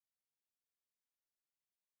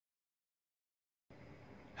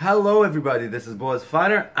Hello everybody, this is Boaz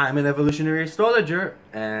Fyler. I'm an evolutionary astrologer,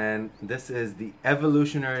 and this is the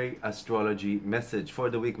evolutionary astrology message for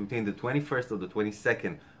the week between the 21st or the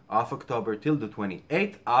 22nd of October till the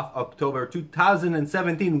 28th of October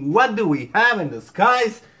 2017. What do we have in the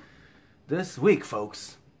skies this week,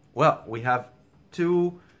 folks? Well, we have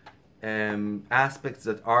two aspects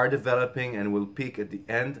that are developing and will peak at the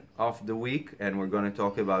end of the week, and we're going to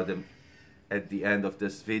talk about them at the end of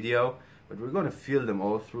this video. But we're going to feel them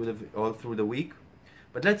all through the week.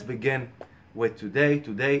 But let's begin with today.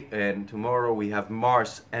 Today and tomorrow we have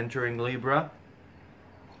Mars entering Libra.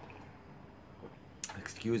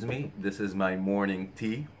 Excuse me, this is my morning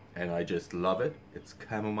tea and I just love it. It's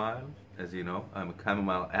chamomile. As you know, I'm a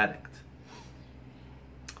chamomile addict.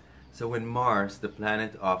 So when Mars, the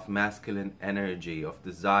planet of masculine energy, of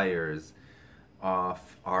desires,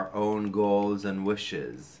 of our own goals and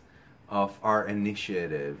wishes, of our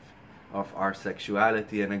initiative, of our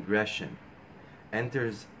sexuality and aggression,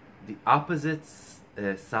 enters the opposite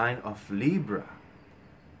sign of Libra.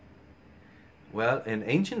 Well, in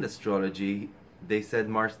ancient astrology, they said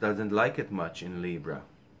Mars doesn't like it much in Libra.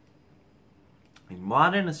 In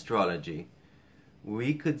modern astrology,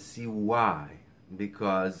 we could see why.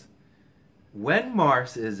 Because when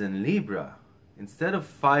Mars is in Libra, instead of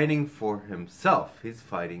fighting for himself, he's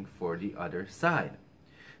fighting for the other side.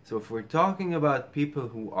 So if we're talking about people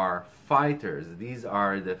who are fighters, these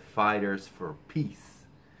are the fighters for peace.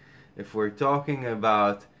 If we're talking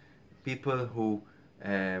about people who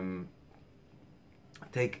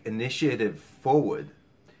take initiative forward,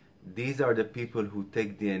 these are the people who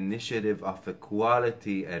take the initiative of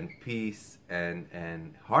equality and peace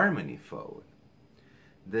and harmony forward.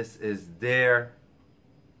 This is their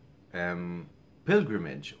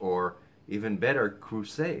pilgrimage, or even better,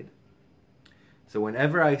 crusade. So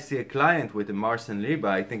whenever I see a client with a Mars in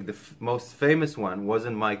Libra, I think the most famous one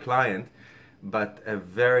wasn't my client, but a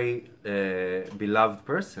very beloved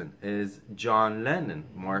person is John Lennon,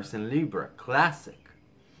 Mars in Libra, classic.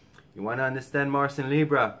 You want to understand Mars in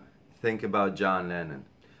Libra? Think about John Lennon.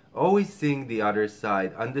 Always seeing the other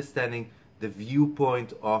side, understanding the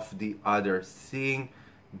viewpoint of the other, seeing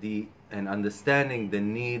and understanding the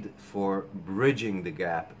need for bridging the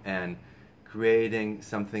gap and creating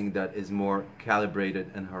something that is more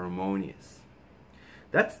calibrated and harmonious.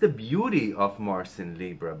 That's the beauty of Mars in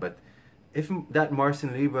Libra. But if that Mars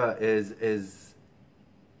in Libra is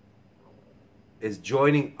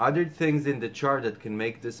joining other things in the chart that can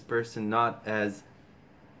make this person not as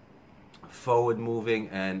forward moving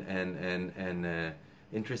and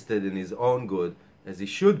interested in his own good as he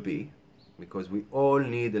should be, because we all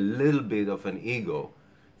need a little bit of an ego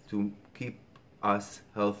to keep us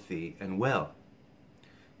healthy and well.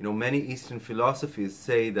 You know, many Eastern philosophies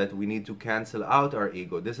say that we need to cancel out our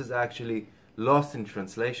ego. This is actually lost in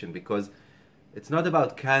translation, because it's not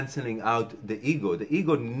about canceling out the ego. The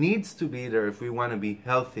ego needs to be there if we want to be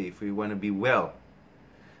healthy, if we want to be well.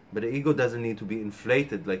 But the ego doesn't need to be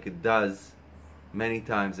inflated like it does many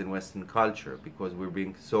times in Western culture, because we're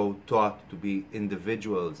being so taught to be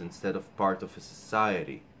individuals instead of part of a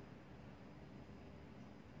society.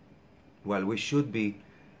 Well, we should be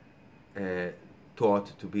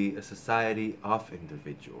taught to be a society of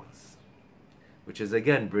individuals, which is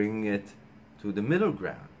again bringing it to the middle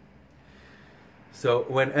ground. So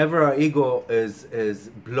whenever our ego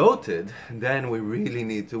is bloated, then we really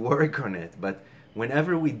need to work on it. But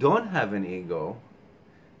whenever we don't have an ego,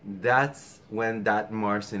 that's when that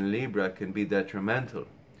Mars in Libra can be detrimental,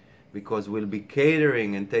 because we'll be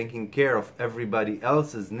catering and taking care of everybody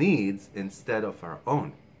else's needs instead of our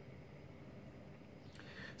own.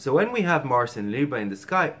 So when we have Mars in Libra in the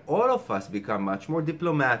sky, all of us become much more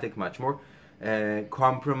diplomatic, much more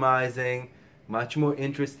compromising, much more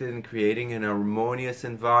interested in creating an harmonious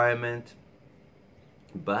environment.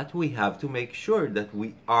 But we have to make sure that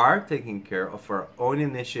we are taking care of our own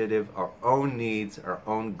initiative, our own needs, our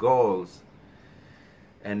own goals,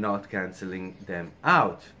 and not canceling them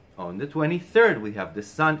out. On the 23rd, we have the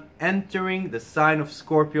Sun entering the sign of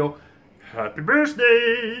Scorpio. Happy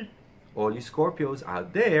birthday! All you Scorpios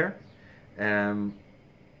out there, and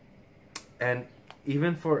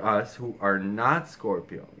even for us who are not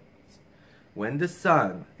Scorpions, when the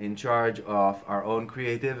Sun, in charge of our own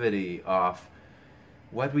creativity, of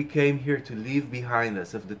what we came here to leave behind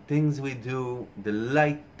us, of the things we do, the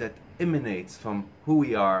light that emanates from who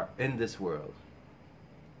we are in this world,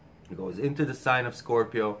 goes into the sign of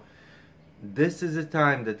Scorpio, this is a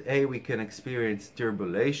time that we can experience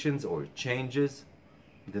turbulations or changes,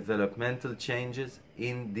 developmental changes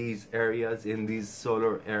in these areas, in these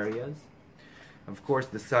solar areas. Of course,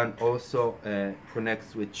 the Sun also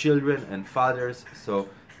connects with children and fathers, so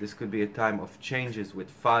This could be a time of changes with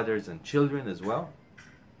fathers and children as well.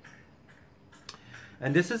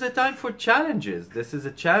 And this is a time for challenges. This is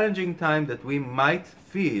a challenging time that we might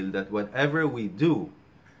feel that whatever we do,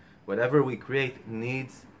 whatever we create,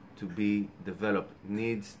 needs to be developed,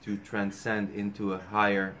 needs to transcend into a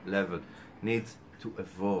higher level, needs to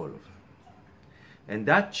evolve. And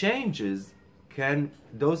those changes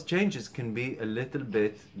can be a little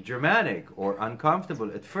bit dramatic or uncomfortable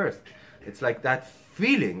at first. It's like that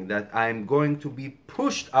feeling that I'm going to be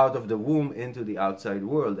pushed out of the womb into the outside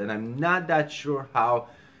world, and I'm not that sure how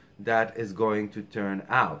that is going to turn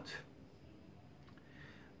out.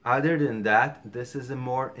 Other than that, this is a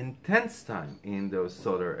more intense time in those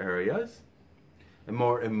solar areas, a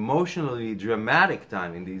more emotionally dramatic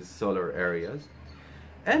time in these solar areas.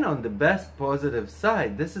 And on the best positive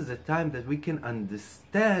side, this is a time that we can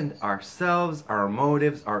understand ourselves, our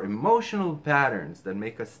motives, our emotional patterns that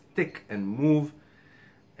make us tick and move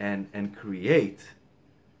and create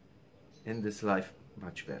in this life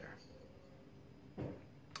much better.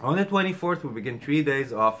 On the 24th, we begin 3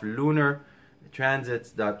 days of lunar transits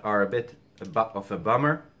that are a bit of a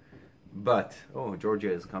bummer, but, oh,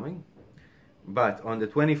 Georgia is coming. But on the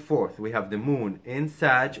 24th, we have the moon in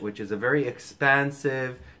Sag, which is a very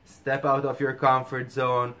expansive, step out of your comfort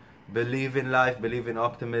zone, believe in life, believe in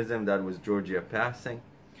optimism. That was Georgia passing.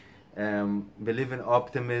 Believe in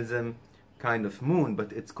optimism kind of moon,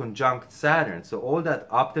 but it's conjunct Saturn. So all that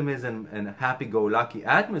optimism and happy-go-lucky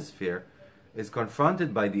atmosphere is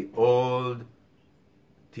confronted by the old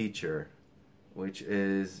teacher, which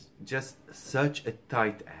is just such a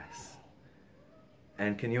tight ass.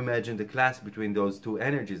 And can you imagine the clash between those two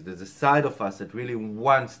energies? There's a side of us that really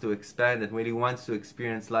wants to expand, that really wants to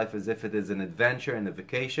experience life as if it is an adventure and a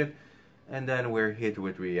vacation, and then we're hit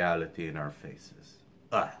with reality in our faces.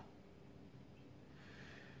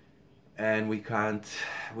 And we can't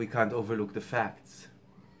overlook the facts,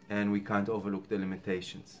 and we can't overlook the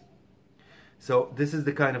limitations. So this is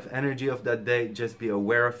the kind of energy of that day. Just be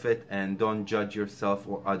aware of it and don't judge yourself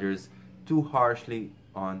or others too harshly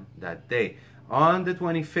on that day. On the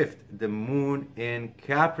 25th, the moon in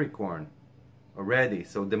Capricorn already.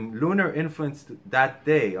 So the lunar influence that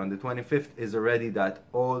day on the 25th is already that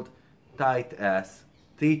old tight ass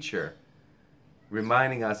teacher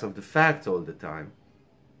reminding us of the facts all the time.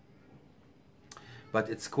 But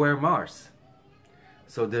it's square Mars.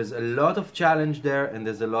 So there's a lot of challenge there, and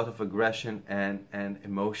there's a lot of aggression and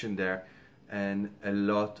emotion there, and a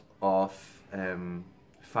lot of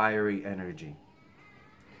fiery energy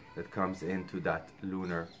that comes into that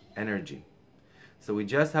lunar energy. So we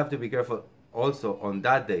just have to be careful also on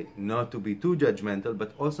that day not to be too judgmental,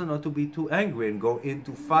 but also not to be too angry and go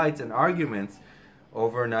into fights and arguments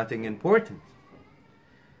over nothing important.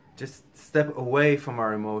 Just step away from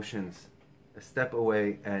our emotions, step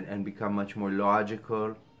away and become much more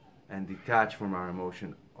logical and detached from our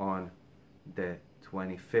emotion on the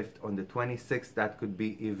 25th. On the 26th, that could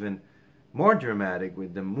be even more dramatic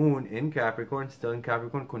with the moon in Capricorn, still in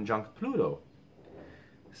Capricorn, conjunct Pluto.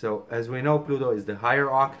 So as we know, Pluto is the higher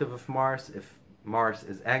octave of Mars. If Mars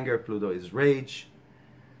is anger, Pluto is rage.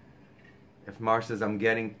 If Mars says I'm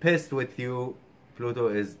getting pissed with you, Pluto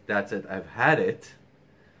is that's it, I've had it.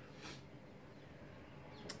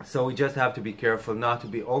 So we just have to be careful not to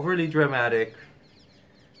be overly dramatic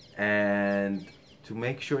and to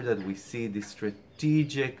make sure that we see the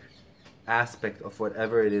strategic aspect of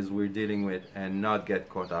whatever it is we're dealing with and not get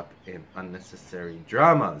caught up in unnecessary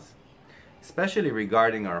dramas, especially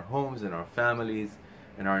regarding our homes and our families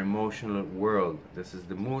and our emotional world. This is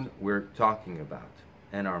the moon we're talking about,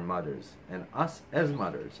 and our mothers, and us as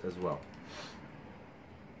mothers as well.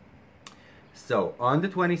 So on the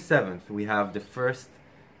 27th, we have the first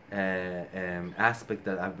aspect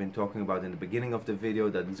that I've been talking about in the beginning of the video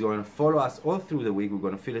that is going to follow us all through the week. We're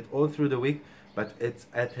going to feel it all through the week, but it's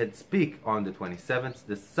at its peak on the 27th.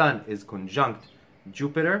 The Sun is conjunct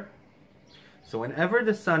Jupiter. So whenever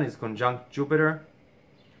the Sun is conjunct Jupiter,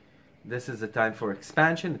 this is a time for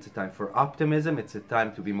expansion, it's a time for optimism, it's a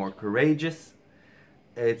time to be more courageous,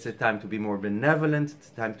 it's a time to be more benevolent, it's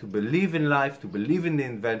a time to believe in life, to believe in the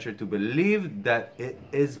adventure, to believe that it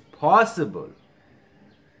is possible.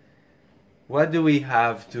 What do we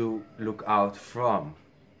have to look out from?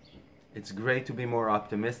 It's great to be more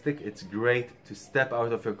optimistic. It's great to step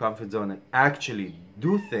out of your comfort zone and actually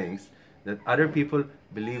do things that other people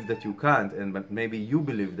believe that you can't, and maybe you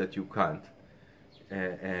believe that you can't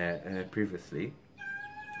previously.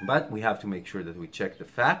 But we have to make sure that we check the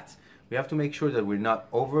facts. We have to make sure that we're not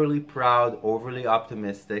overly proud, overly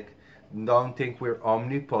optimistic. Don't think we're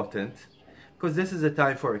omnipotent, because this is a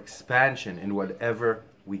time for expansion in whatever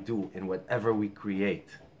we do, in whatever we create.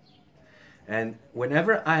 And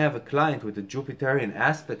whenever I have a client with a Jupiterian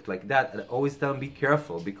aspect like that, I always tell them be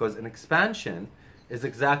careful, because an expansion is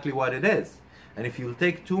exactly what it is. And if you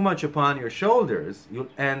take too much upon your shoulders, you'll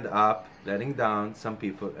end up letting down some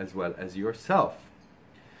people as well as yourself.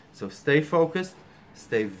 So stay focused,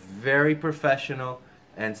 stay very professional,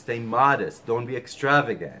 and stay modest. Don't be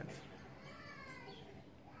extravagant.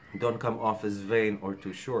 Don't come off as vain or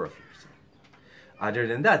too sure of yourself. Other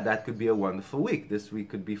than that, that could be a wonderful week. This week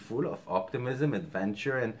could be full of optimism,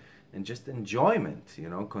 adventure, and just enjoyment, you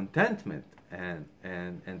know, contentment. And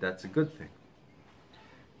that's a good thing.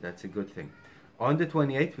 That's a good thing. On the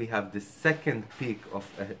 28th, we have the second peak of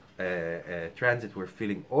a transit we're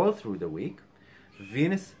feeling all through the week.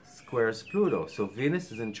 Venus squares Pluto. So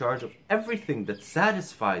Venus is in charge of everything that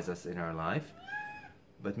satisfies us in our life,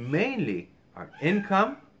 but mainly our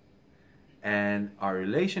income and our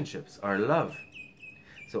relationships, our love.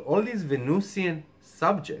 So all these Venusian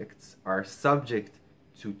subjects are subject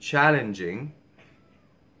to challenging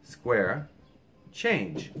square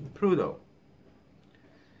change, Pluto.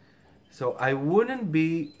 So I wouldn't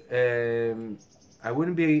be an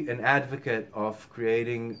advocate of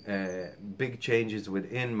creating big changes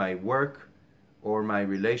within my work or my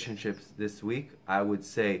relationships this week. I would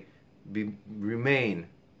say remain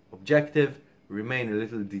objective, remain a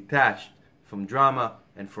little detached from drama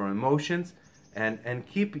and from emotions, and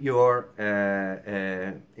keep your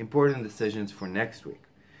important decisions for next week.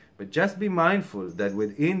 But just be mindful that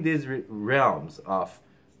within these realms of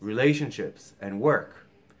relationships and work,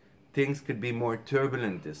 things could be more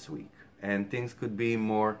turbulent this week, and things could be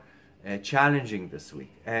more challenging this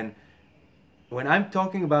week. And when I'm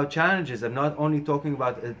talking about challenges, I'm not only talking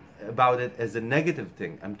about it as a negative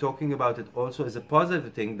thing. I'm talking about it also as a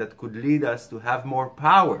positive thing that could lead us to have more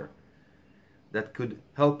power, that could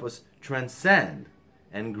help us transcend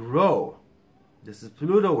and grow. This is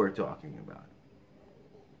Pluto we're talking about.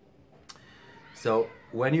 So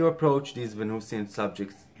when you approach these Venusian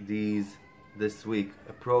subjects this week,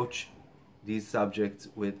 approach these subjects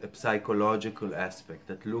with a psychological aspect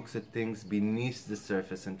that looks at things beneath the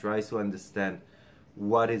surface and tries to understand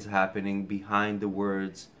what is happening behind the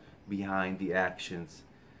words, behind the actions,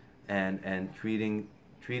 and treating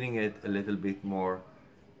it a little bit more,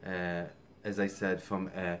 as I said, from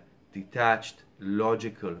a detached,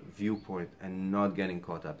 logical viewpoint, and not getting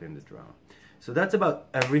caught up in the drama. So that's about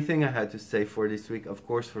everything I had to say for this week. Of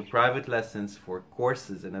course, for private lessons, for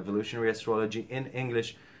courses in evolutionary astrology in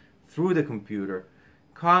English through the computer,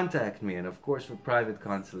 contact me. And of course, for private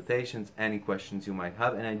consultations, any questions you might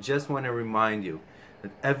have. And I just want to remind you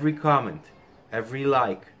that every comment, every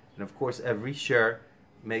like, and of course every share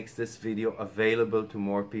makes this video available to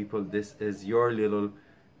more people. This is your little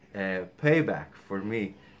payback for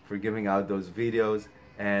me for giving out those videos,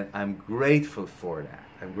 and I'm grateful for that.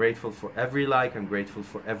 I'm grateful for every like, I'm grateful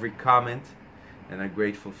for every comment, and I'm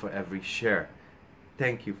grateful for every share.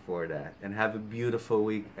 Thank you for that, and have a beautiful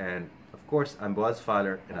week. And of course, I'm Boaz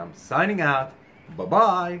Fyler, and I'm signing out.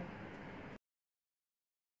 Bye-bye.